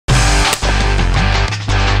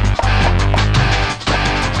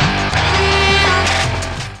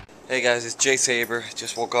Hey guys, it's Jase.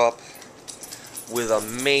 Just woke up with a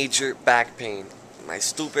major back pain. My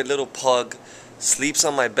stupid little pug sleeps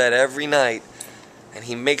on my bed every night, and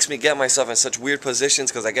he makes me get myself in such weird positions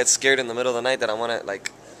because I get scared in the middle of the night that I want to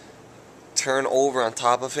like turn over on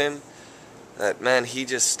top of him. That man, he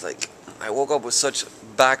just like, I woke up with such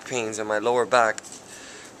back pains in my lower back.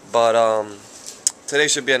 But today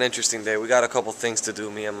should be an interesting day. We got a couple things to do,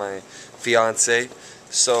 me and my fiance.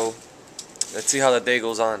 So let's see how the day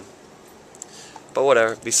goes on. But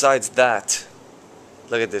whatever, besides that,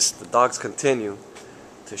 look at this. The dogs continue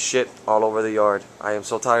to shit all over the yard. I am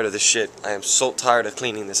so tired of this shit. I am so tired of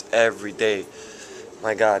cleaning this every day.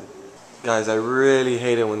 My God. Guys, I really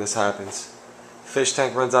hate it when this happens. Fish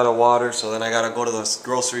tank runs out of water, so then I gotta go to the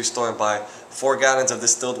grocery store and buy 4 gallons of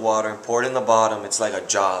distilled water and pour it in the bottom. It's like a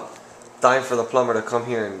job. Time for the plumber to come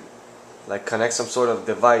here and like connect some sort of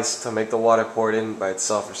device to make the water pour it in by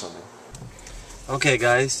itself or something. Okay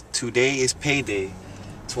guys, today is payday.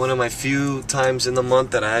 It's one of my few times in the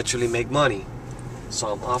month that I actually make money. So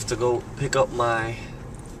I'm off to go pick up my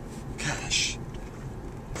cash.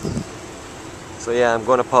 So yeah, I'm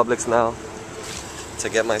going to Publix now to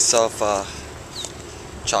get myself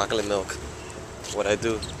chocolate milk. What I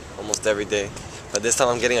do almost every day. But this time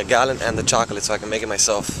I'm getting a gallon and the chocolate so I can make it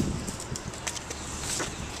myself.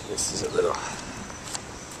 This is a little...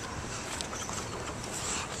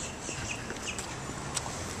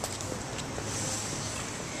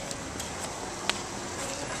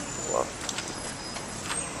 Well,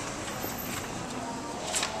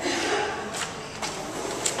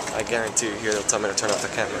 I guarantee you here they'll tell me to turn off the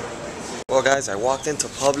camera. Well guys, I walked into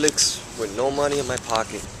Publix with no money in my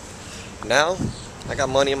pocket. Now, I got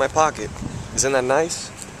money in my pocket. Isn't that nice?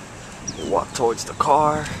 We walk towards the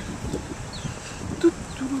car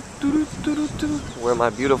where my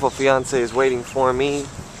beautiful fiance is waiting for me,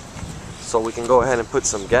 so we can go ahead and put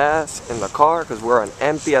some gas in the car because we're on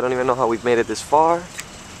empty. I don't even know how we've made it this far.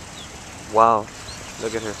 Wow,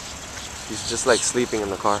 look at her. She's just like sleeping in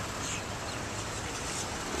the car.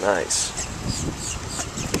 Nice.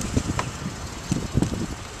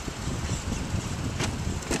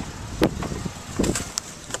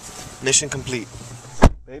 Mission complete.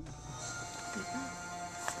 Babe?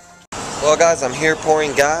 Well guys, I'm here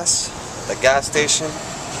pouring gas at the gas station.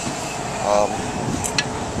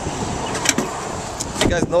 You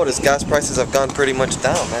guys notice gas prices have gone pretty much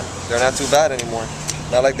down, man. They're not too bad anymore.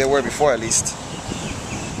 Not like they were before, at least.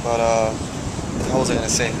 But what was I gonna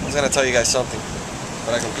say? I was gonna tell you guys something,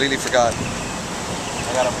 but I completely forgot.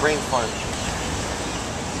 I got a brain fart.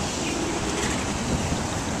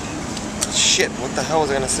 Shit, what the hell was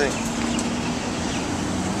I gonna say?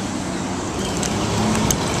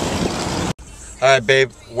 Alright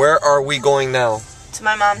babe, where are we going now? To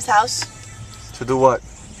my mom's house. To do what?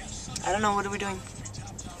 I don't know, what are we doing?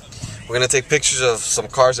 We're gonna take pictures of some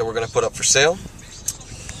cars that we're gonna put up for sale.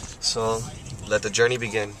 So, let the journey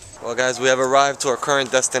begin. Well guys, we have arrived to our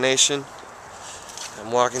current destination.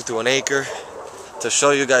 I'm walking through an acre to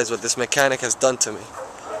show you guys what this mechanic has done to me.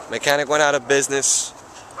 Mechanic went out of business,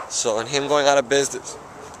 so in him going out of business,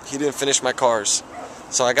 he didn't finish my cars.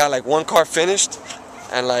 So I got like 1 car finished,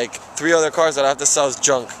 and like 3 other cars that I have to sell as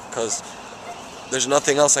junk because there's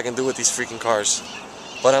nothing else I can do with these freaking cars.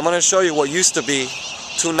 But I'm going to show you what used to be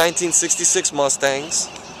 2 1966 Mustangs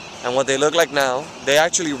and what they look like now. They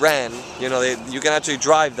actually ran, you know, you can actually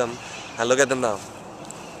drive them, and look at them now.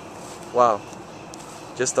 Wow,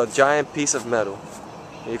 just a giant piece of metal.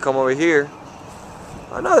 And you come over here,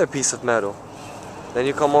 another piece of metal. Then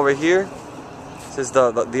you come over here, this is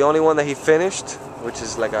the only one that he finished, which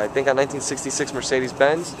is like I think a 1966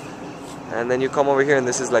 Mercedes-Benz. And then you come over here and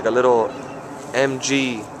this is like a little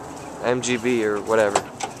MGB or whatever.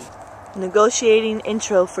 Negotiating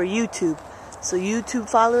intro for YouTube. So YouTube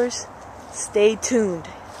followers, stay tuned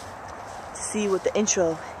to see what the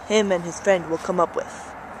intro him and his friend will come up with.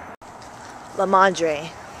 La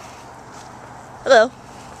Madre. Hello.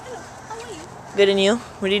 Hello, how are you? Good, and you?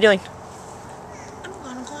 What are you doing? I'm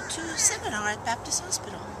gonna go to a seminar at Baptist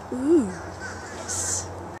Hospital. Ooh. Yes.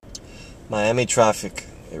 Miami traffic,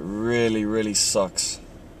 it really sucks.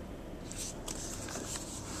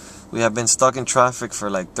 We have been stuck in traffic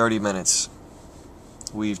for like 30 minutes.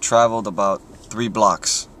 We've traveled about 3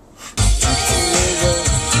 blocks.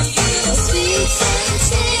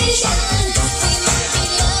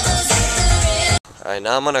 Alright,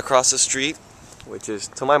 now I'm gonna cross the street, which is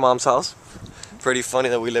to my mom's house. Pretty funny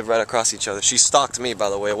that we live right across each other. She stalked me, by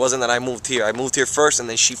the way. It wasn't that I moved here. I moved here first and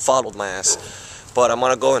then she followed my ass. But I'm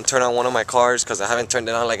gonna go and turn on one of my cars because I haven't turned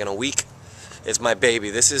it on like in a week. It's my baby.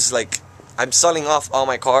 This is like, I'm selling off all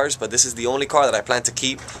my cars, but this is the only car that I plan to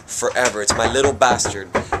keep forever. It's my little bastard.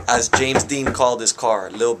 as James Dean called this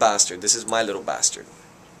car, little bastard. This is my little bastard.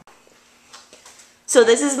 So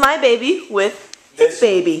this is my baby with his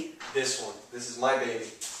baby. This one. This is my baby.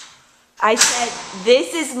 I said,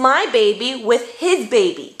 this is my baby with his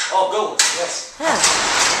baby. Oh, good one. Yes. Huh.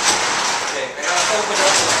 Okay, I gotta open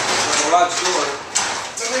up the garage door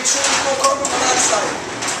to make sure there's no carbon monoxide.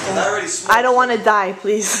 I already smoked. I don't want to die,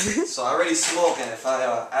 please. So I already smoke, and if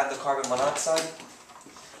I add the carbon monoxide,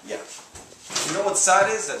 yeah. You know what's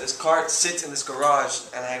sad is that this car sits in this garage,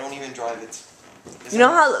 and I don't even drive it. You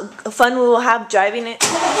know how fun we will have driving it?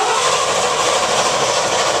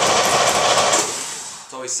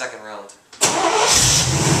 It's always second round.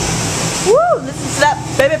 Woo! Listen to that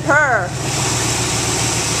baby purr.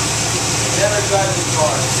 I never drive this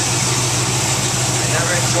car. I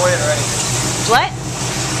never enjoy it or anything. What?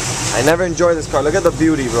 I never enjoy this car. Look at the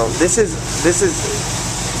beauty, bro. This is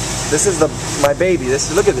my baby.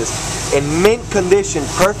 Look at this. In mint condition,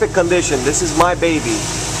 perfect condition. This is my baby.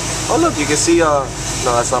 Oh look, you can see no,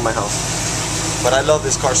 that's not my house. But I love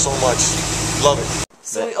this car so much. Love it.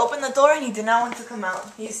 So we opened the door and he did not want to come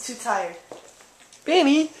out. He's too tired.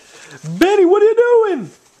 Benny, what are you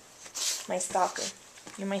doing? My stalker.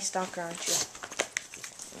 You're my stalker, aren't you?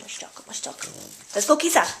 You're my stalker. Let's go,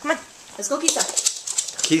 Kisa. Come on. Let's go, Kisa.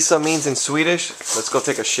 Kisa means in Swedish, let's go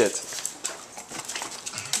take a shit.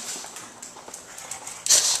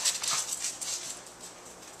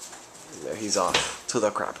 There, he's off to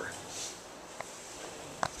the crapper.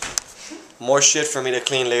 More shit for me to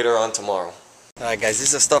clean later on tomorrow. Alright guys, this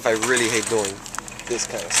is the stuff I really hate doing. This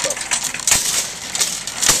kind of stuff.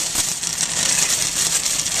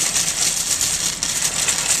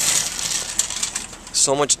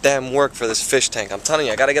 So much damn work for this fish tank. I'm telling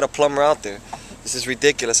you, I gotta get a plumber out there. This is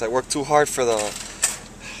ridiculous. I work too hard for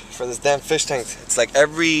this damn fish tank. It's like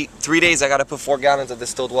every 3 days I gotta put 4 gallons of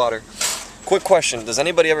distilled water. Quick question, does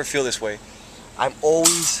anybody ever feel this way? I'm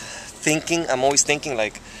always thinking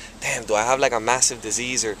like, damn, do I have like a massive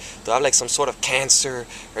disease, or do I have like some sort of cancer,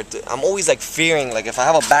 or I'm always like fearing, like if I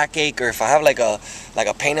have a backache, or if I have like a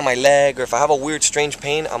pain in my leg, or if I have a weird strange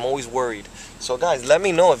pain, I'm always worried. So guys, let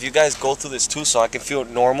me know if you guys go through this too, so I can feel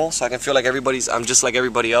normal, so I can feel like I'm just like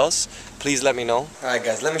everybody else. Please let me know. Alright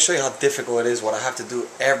guys, let me show you how difficult it is, what I have to do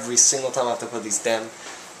every single time I have to put these damn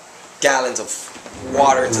gallons of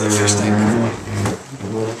water into the fish tank.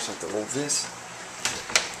 Just have to move this.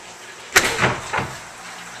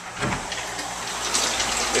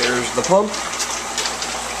 There's the pump.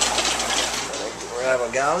 We have a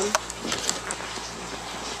gallon.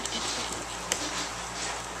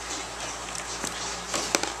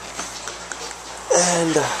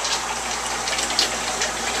 And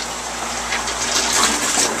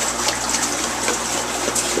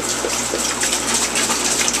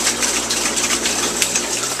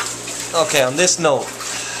okay, on this note,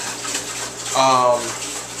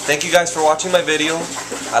 thank you guys for watching my video.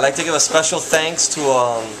 I'd like to give a special thanks to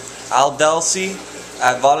Al Delsey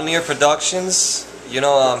at Volunteer Productions. You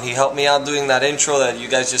know, he helped me out doing that intro that you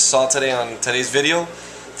guys just saw today on today's video.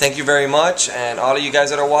 Thank you very much, and all of you guys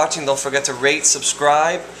that are watching, don't forget to rate,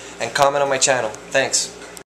 subscribe, and comment on my channel. Thanks.